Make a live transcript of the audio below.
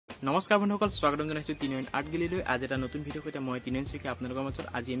নমস্কাৰ বন্ধুসকল স্বাগতম জনাইছো তিনিয়ন আৰ্ট গেলেৰীলৈ আজি এটা নতুন ভিডিঅ' সৈতে মই তিনিয়ন সৈতে আপোনালোকৰ মাজত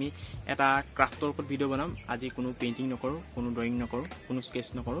আজি আমি এটা ক্ৰাফটৰ ওপৰত ভিডিঅ' বনাম আজি কোনো পেইন্টিং নকৰো কোনো ড্ৰয়িং নকৰো কোনো স্কেচ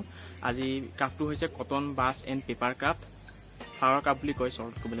নকৰো আজি ক্ৰাফটটো হৈছে কটন বাছ and paper craft flower craft বুলি কয়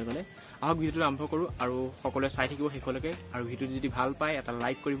শৰ্ট ক'বলৈ গ'লে আহক ভিডিঅ'টো আৰম্ভ কৰো আৰু সকলোৱে চাই থাকিব শেষলৈকে আৰু ভিডিঅ'টো যদি ভাল পায় এটা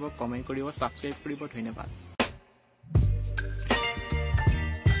লাইক কৰিব কমেন্ট কৰিব সাবস্ক্ৰাইব কৰিব ধন্যবাদ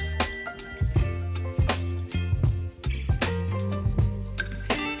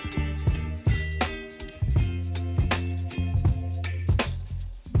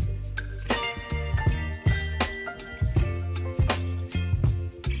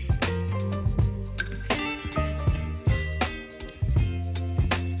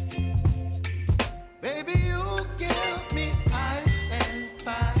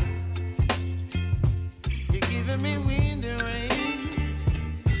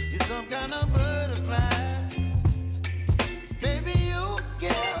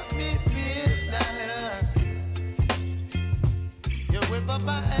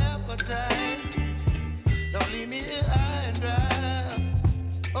my appetite. Don't leave me here high and dry.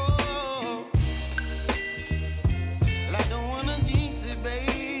 Oh, well, I don't wanna jinx it,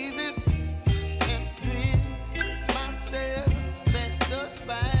 baby, and twist myself at the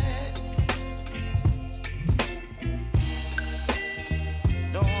spine.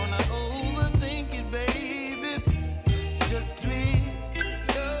 Don't wanna overthink it, baby. It's just twist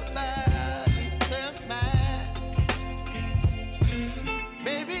your body and mine.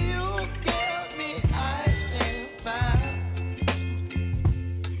 Baby, you give me ice and fire.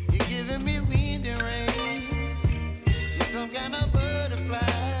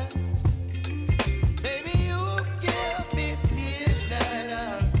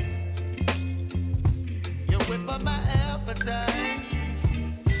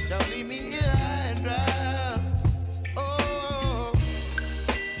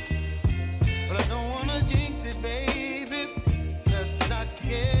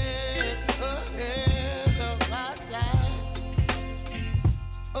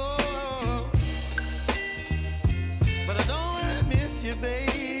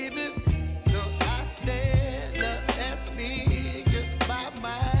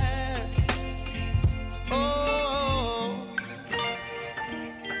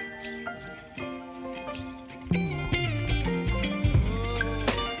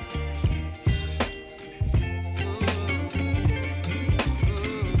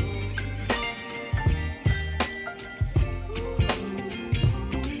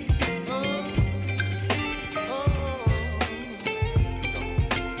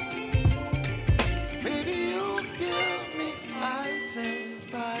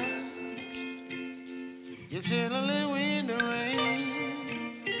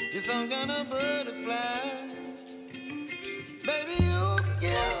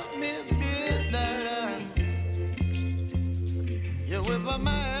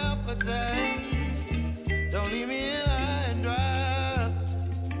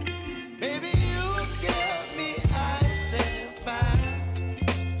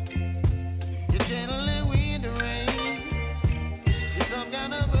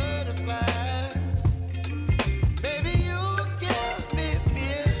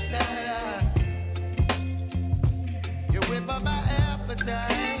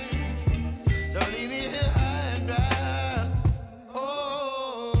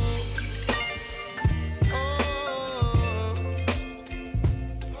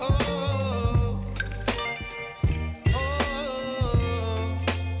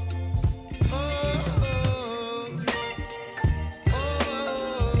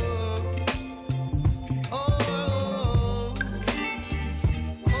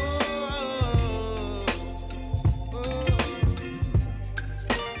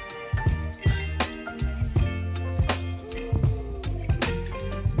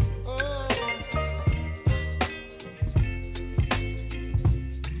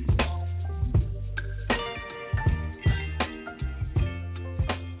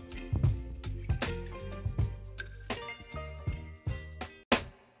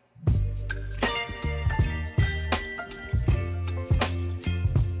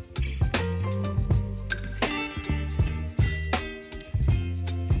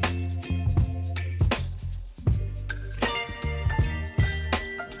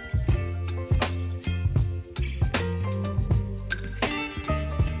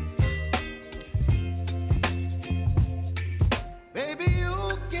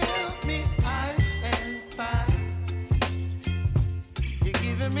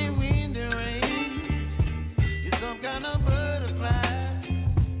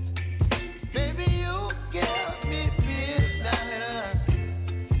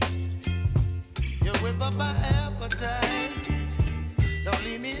 up my